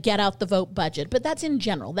a get out the vote budget, but that's in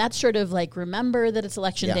general. That's sort of like, remember that it's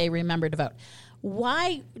election day, remember to vote.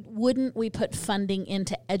 Why wouldn't we put funding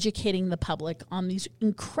into educating the public on these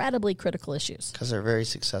incredibly critical issues? Because they're very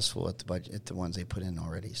successful at the budget, the ones they put in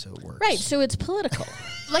already, so it works. Right, so it's political.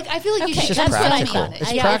 Like I feel like you should. It's just that's practical. what I mean.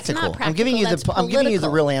 It's Yeah, practical. it's not practical. I'm giving you the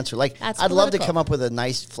real answer. Like That's I'd love to political. come up with a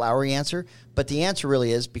nice flowery answer, but the answer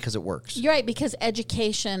really is because it works. You're right, because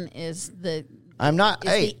education is the. I'm not. is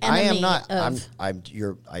Hey, the I am enemy not. of- I did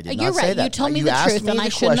You're not say right. that. You told me the asked truth, me and the I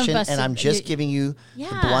shouldn't have question, busted- and I'm just giving you the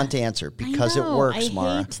Yeah. blunt answer because it know. works, I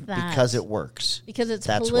Mara. hate that. Because it works. Because it's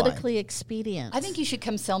That's politically expedient. I think you should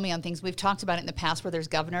come sell me on things. We've talked about it in the past where there's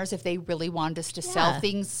governors. If they really wanted us to sell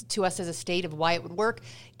things to us as a state of why it would work,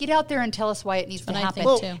 get out there and tell us why it needs to what I happen.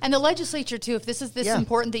 think, too. And the legislature, too, if this is this Yeah.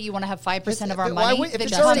 important that you want to have 5% of our Why money, would- if then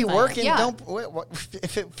it's already justify it. working, Yeah. don't.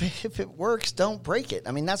 If it works, don't break it.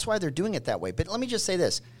 I mean, that's why they're doing it that way. But let me just say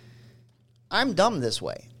this: I'm dumb this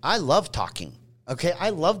way. I love talking. Okay, I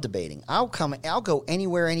love debating. I'll go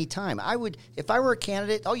anywhere, anytime. I would, if I were a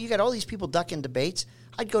candidate. Oh, you got all these people ducking debates.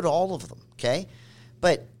 I'd go to all of them. Okay,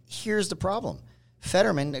 but here's the problem: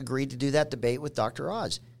 Fetterman agreed to do that debate with Dr.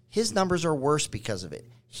 Oz. His numbers are worse because of it.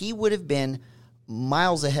 He would have been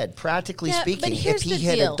miles ahead, practically speaking, but here's if he the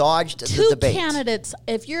had deal. dodged Two the debate. candidates,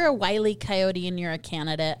 if you're a Wile E. Coyote and you're a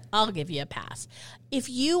candidate, I'll give you a pass. If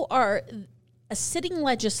you are a sitting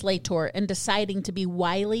legislator and deciding to be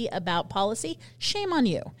wily about policy, shame on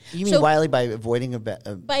you. You mean Wiley by avoiding a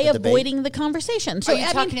debate? Avoiding the conversation. So Are you I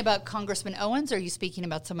mean, talking about Congressman Owens, or are you speaking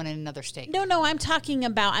about someone in another state? No,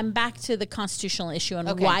 I'm back to the constitutional issue and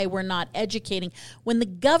Okay. why we're not educating when the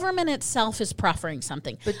government itself is proffering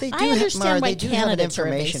something. But they do I understand Mara, why they do have an candidates are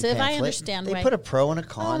information evasive. I pamphlet. understand They why. put a pro and a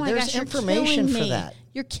con. Oh my There's gosh, you're information killing for me. that.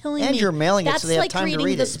 You're killing And me. you're mailing it That's so they have like time to reading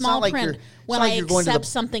read the it. It's small not like print you're- when it's not like I you're going to accept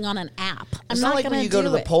the- something on an app. I'm It's not not like going when you to go to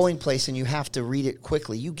do the it. polling place and you have to read it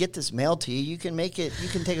quickly. You get this mailed to you. You can make it. You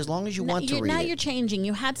can take as long as you want to read Now it. you're changing.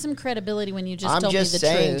 You had some credibility when you just I'm told just me the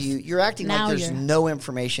saying truth. to you, you're acting Now like there's you're- no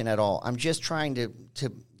information at all. I'm just trying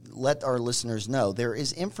to let our listeners know there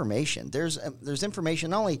is information. There's information,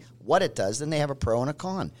 not only what it does, then they have a pro and a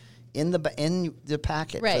con in the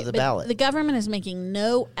packet right, for the but ballot. the government is making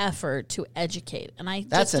no effort to educate, and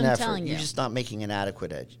That's just an am effort. telling you. You're just not making an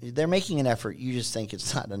adequate edge. They're making an effort. You just think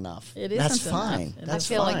it's not enough. It That's isn't enough. fine. It That's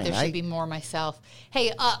I feel fine. like there should be more myself.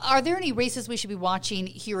 Hey, are there any races we should be watching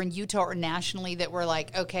here in Utah or nationally that we're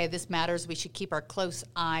like, okay, this matters. We should keep our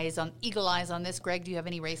eagle eyes on this. Greg, do you have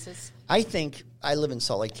any races? I think I live in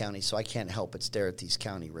Salt Lake County, so I can't help but stare at these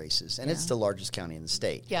county races, and it's the largest county in the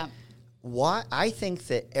state. Yeah. Why I think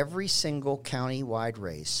that every single county-wide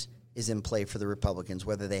race is in play for the Republicans,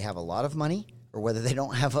 whether they have a lot of money or whether they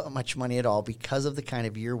don't have much money at all, because of the kind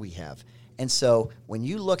of year we have. And so when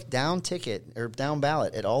you look down ticket or down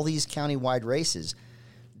ballot at all these county-wide races,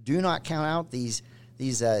 do not count out these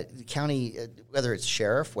county, whether it's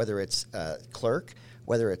sheriff, whether it's clerk,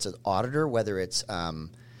 whether it's an auditor, whether it's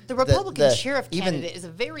The Republican the- sheriff even candidate is a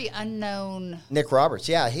very unknown. Nick Roberts.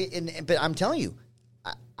 Yeah, but I'm telling you,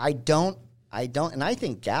 I don't, and I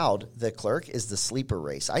think Gowd, the clerk, is the sleeper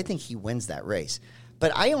race. I think he wins that race.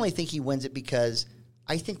 But I only think he wins it because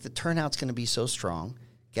I think the turnout's going to be so strong.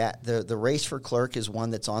 The race for clerk is one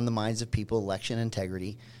that's on the minds of people, election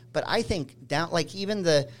integrity. But I think even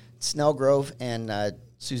the Snellgrove and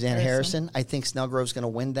Suzanne Harrison, I think Snellgrove's going to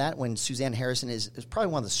win that when Suzanne Harrison is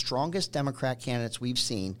probably one of the strongest Democrat candidates we've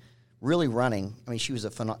seen really running. I mean, she was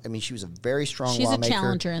a very strong She's lawmaker. a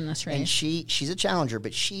challenger in this race. And she's a challenger,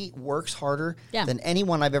 but she works harder Yeah. than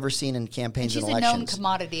anyone I've ever seen in campaigns She's and a elections. known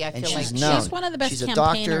commodity, I And feel like. she's known. She's one of the best She's a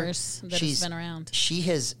campaigners doctor. that has been around. She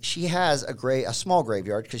has a small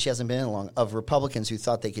graveyard, because she hasn't been in long, of Republicans who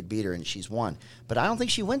thought they could beat her, and she's won. But I don't think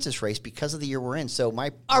she wins this race because of the year we're in. So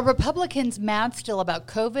Are Republicans mad still about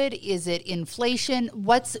COVID? Is it inflation?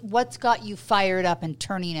 What's got you fired up and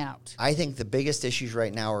turning out? I think the biggest issues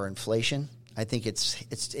right now are inflation. I think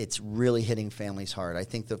it's really hitting families hard. I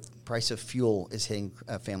think the price of fuel is hitting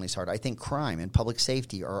families hard. I think crime and public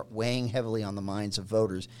safety are weighing heavily on the minds of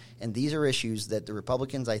voters. And these are issues that the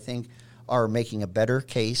Republicans, I think, are making a better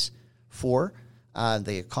case for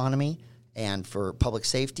the economy and for public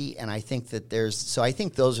safety. And I think that I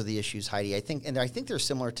think those are the issues, Heidi. I think they're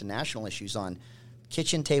similar to national issues on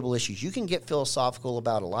kitchen table issues. You can get philosophical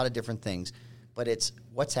about a lot of different things, but it's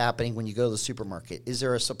what's happening when you go to the supermarket. Is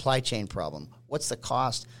there a supply chain problem? What's the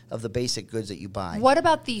cost of the basic goods that you buy? What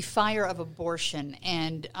about the fire of abortion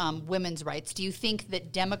and women's rights? Do you think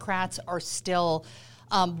that Democrats are still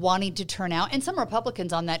wanting to turn out, and some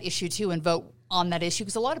Republicans on that issue too, and vote on that issue?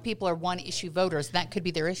 Because a lot of people are one-issue voters. That could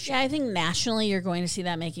be their issue. Yeah, I think nationally you're going to see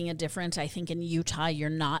that making a difference. I think in Utah you're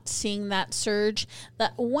not seeing that surge.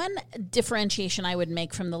 The one differentiation I would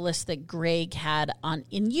make from the list that Greg had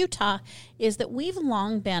in Utah is that we've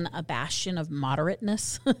long been a bastion of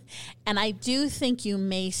moderateness. And I do think you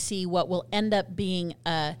may see what will end up being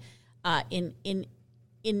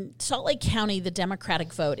in Salt Lake County, the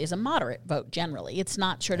Democratic vote is a moderate vote generally. It's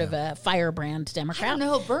not sort of a firebrand Democrat. I don't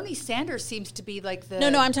know. Bernie Sanders seems to be like the...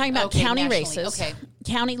 No, I'm talking about county nationally. races. Okay.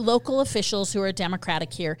 County local officials who are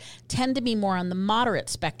Democratic here tend to be more on the moderate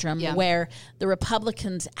spectrum, where the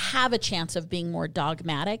Republicans have a chance of being more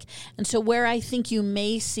dogmatic. And so where I think you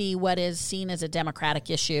may see what is seen as a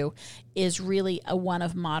Democratic issue is really a one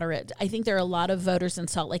of moderate. I think there are a lot of voters in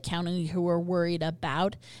Salt Lake County who are worried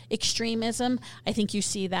about extremism. I think you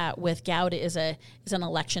see that with Gowda is an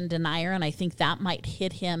election denier, and I think that might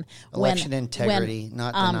hit him election integrity,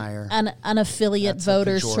 not denier. Unaffiliate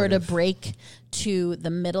voters sort of break to the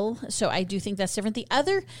middle. So I do think that's different. The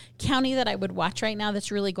other county that I would watch right now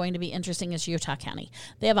that's really going to be interesting is Utah County.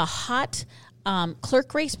 They have a hot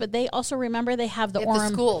clerk race, but they also remember they have the Orem.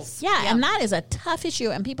 The schools. Yeah, and that is a tough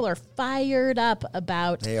issue, and people are fired up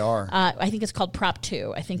about. They are. I think it's called Prop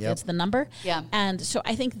 2. I think that's the number. Yeah. And so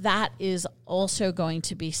I think that is also going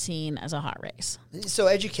to be seen as a hot race. So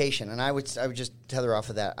education, and I would just tether off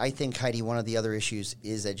of that. I think, Heidi, one of the other issues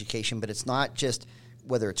is education, but it's not just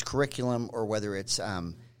whether it's curriculum or whether it's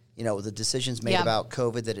the decisions made about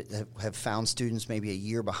COVID that have found students maybe a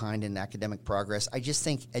year behind in academic progress. I just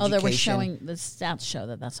think education... Although we're showing, the stats show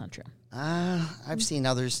that that's not true. I've seen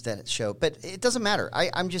others that show, but it doesn't matter.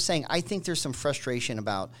 I'm just saying I think there's some frustration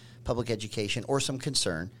about public education or some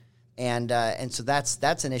concern. And so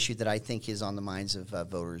that's an issue that I think is on the minds of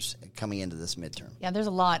voters coming into this midterm. Yeah, there's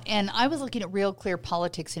a lot. And I was looking at Real Clear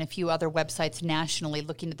Politics and a few other websites nationally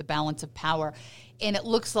looking at the balance of power. And it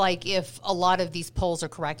looks like if a lot of these polls are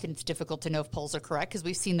correct, and it's difficult to know if polls are correct because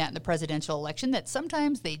we've seen that in the presidential election, that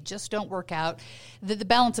sometimes they just don't work out, that the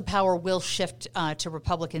balance of power will shift to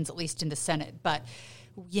Republicans, at least in the Senate. But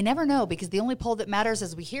you never know, because the only poll that matters,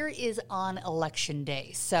 as we hear, is on Election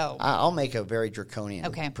Day. So I'll make a very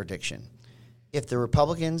draconian prediction. If the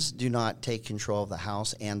Republicans do not take control of the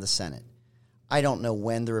House and the Senate, I don't know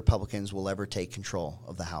when the Republicans will ever take control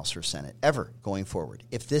of the House or Senate, ever going forward.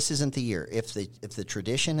 If this isn't the year, if the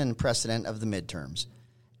tradition and precedent of the midterms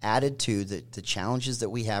added to the challenges that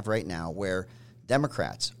we have right now, where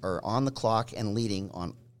Democrats are on the clock and leading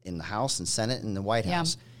in the House and Senate and the White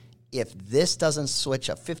House, if this doesn't switch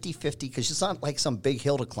a 50-50, because it's not like some big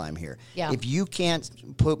hill to climb here. Yeah. If you can't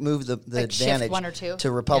move the advantage one or two to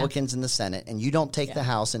Republicans in the Senate, and you don't take the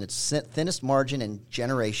House in its thinnest margin in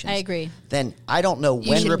generations, I agree. Then I don't know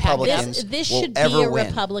when Republicans this will should ever be a win.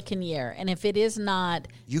 Republican year, and if it is not,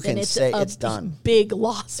 you then can it's say a it's done. Big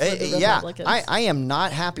loss for the Republicans. I am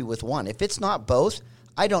not happy with one. If it's not both,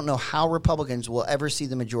 I don't know how Republicans will ever see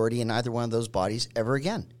the majority in either one of those bodies ever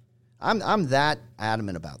again. I'm that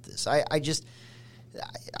adamant about this. I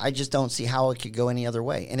just don't see how it could go any other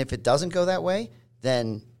way. And if it doesn't go that way,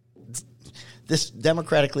 then this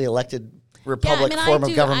democratically elected republic form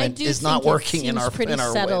of government is not working in our pretty in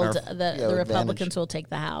our settled in our, that the Republicans advantage. will take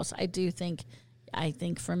the House. I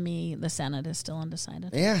think for me the Senate is still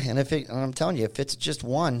undecided. Yeah, and and I'm telling you, if it's just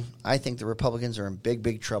one, I think the Republicans are in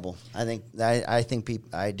big trouble. I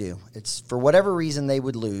do. It's for whatever reason they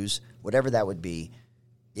would lose, whatever that would be.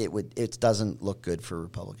 It doesn't look good for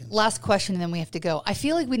Republicans. Last question, and then we have to go. I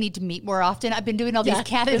feel like we need to meet more often. I've been doing all these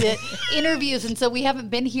candidate interviews, and so we haven't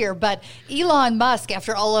been here. But Elon Musk,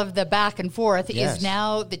 after all of the back and forth, is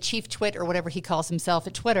now the chief twit, or whatever he calls himself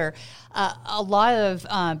at Twitter. A lot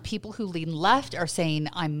of people who lean left are saying,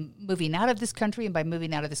 I'm moving out of this country, and by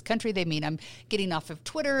moving out of this country, they mean I'm getting off of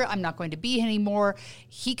Twitter. I'm not going to be anymore.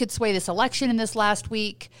 He could sway this election in this last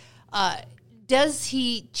week. Does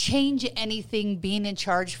he change anything being in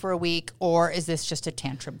charge for a week, or is this just a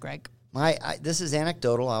tantrum, Greg? This is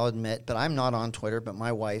anecdotal, I'll admit, but I'm not on Twitter, but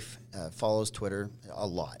my wife follows Twitter a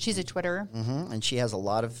lot. She's a Twitterer? Mm-hmm, and she has a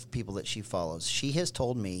lot of people that she follows. She has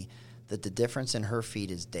told me that the difference in her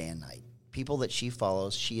feed is day and night. People that she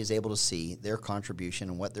follows, she is able to see their contribution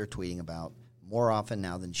and what they're tweeting about more often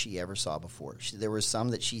now than she ever saw before. There were some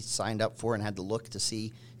that she signed up for and had to look to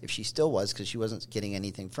see if she still was because she wasn't getting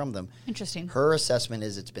anything from them. Interesting. Her assessment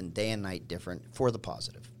is it's been day and night different for the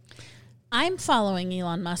positive. I'm following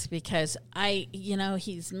Elon Musk because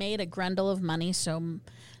he's made a grundle of money, so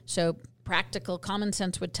practical common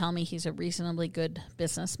sense would tell me he's a reasonably good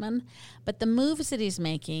businessman. But the moves that he's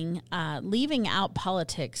making, leaving out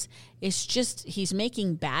politics, is just he's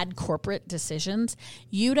making bad corporate decisions.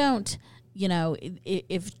 You don't,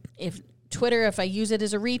 if Twitter, if I use it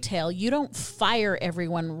as a retail, you don't fire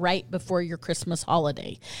everyone right before your Christmas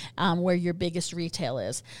holiday, where your biggest retail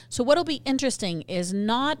is. So what'll be interesting is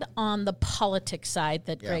not on the politics side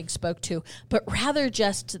that Greg spoke to, but rather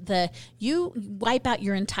just you wipe out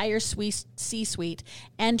your entire C-suite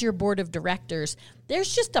and your board of directors.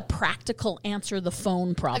 There's just a practical answer the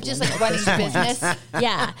phone problem. Of just like running the business.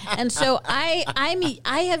 Yeah. And so I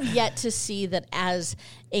have yet to see that as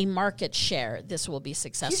a market share, this will be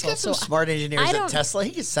successful. He's got some smart engineers at Tesla.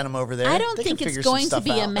 He can send them over there. I don't think it's going to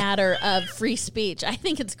be out. a matter of free speech. I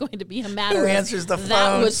think it's going to be a matter Who of answers the that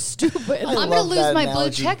phone? was stupid. I'm going to love lose that my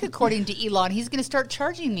analogy. blue check, according to Elon. He's going to start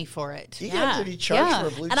charging me for it. Did he charge Yeah. for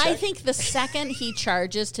a blue And check? I think the second he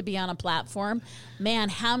charges to be on a platform, man,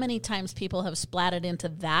 how many times people have splatted into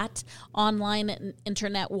that online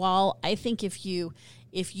internet wall. I think if you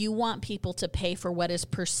want people to pay for what is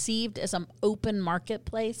perceived as an open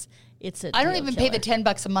marketplace, it's a I don't deal even killer. pay the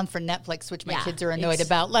 $10 a month for Netflix, which my Yeah, kids are annoyed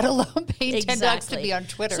about, let alone paying $10 to be on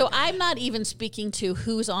Twitter. So I'm not even speaking to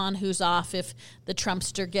who's on, who's off. If the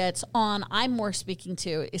Trumpster gets on, I'm more speaking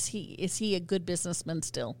to is he a good businessman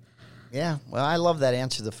still? Yeah, well, I love that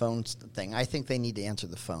answer the phones thing. I think they need to answer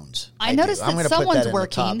the phones. I do. noticed I'm that gonna put someone's that in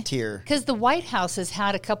working the top tier. because the White House has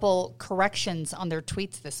had a couple corrections on their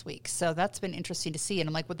tweets this week. So that's been interesting to see. And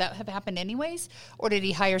I'm like, would that have happened anyways? Or did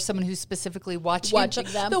he hire someone who's specifically watching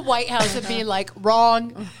them? the White House and being like,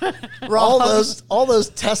 wrong. All those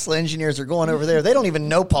Tesla engineers are going over there. They don't even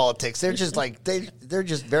know politics. They're just like they're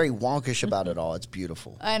just very wonkish about it all. It's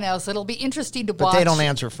beautiful. I know. So it'll be interesting to But watch. they don't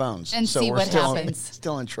answer phones. and so see we're what still happens.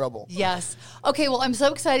 Still in trouble. Yes. Okay, well, I'm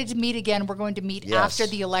so excited to meet again. We're going to meet Yes. after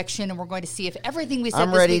the election, and we're going to see if everything we said I'm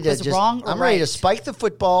this ready week to was just. wrong or I'm right. ready to spike the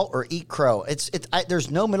football or eat crow. There's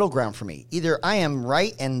no middle ground for me. Either I am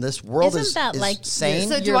right and this world Isn't that is like sane.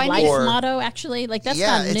 So do your I life need- motto? Actually, like that's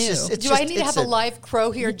Yeah, not it's new. just- it's Do I need to have a live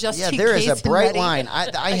crow here just in there case? is a and bright ready? line. I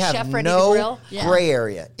A have chef ready to no grill? Yeah. gray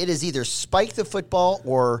area. It is either spike the football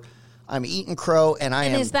or I'm eating crow, and I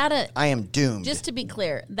is that I am doomed. Just to be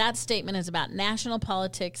clear, that statement is about national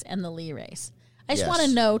politics and the Lee race. I just Yes. want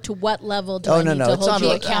to know to what level do Oh I no, need no! to It's hold not,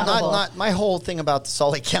 you accountable. not my whole thing about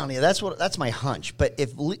Salt Lake County. That's my hunch. But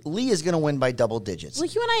if Lee is going to win by double digits, Well,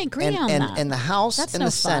 you and I agree and, on and, that. and the House That's and no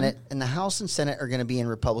the fun. Senate and the House and Senate are going to be in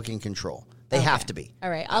Republican control. They have to be. All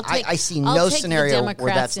right, I see I'll no take scenario the where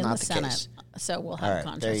Democrats that's in not the the Senate. case. So we'll All have right,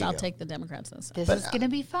 there conscience. you I'll go. take the Democrats in the Senate. This is going to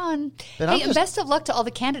be fun. but Hey, I'm and just- best of luck to all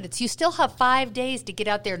the candidates. You still have 5 days to get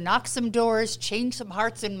out there, knock some doors, change some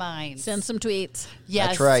hearts and minds. Send some tweets. Yes.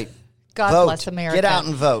 That's right. God Vote. bless America. Get out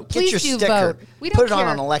and vote. Please Get your do sticker. vote. We don't Put it care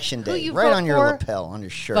on election who day, you right vote on your for. lapel, on your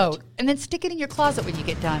shirt. Vote. And then stick it in your closet when you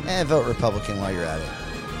get done. And vote Republican while you're at it.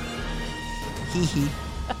 Hee hee.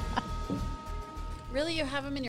 Really, you have them in your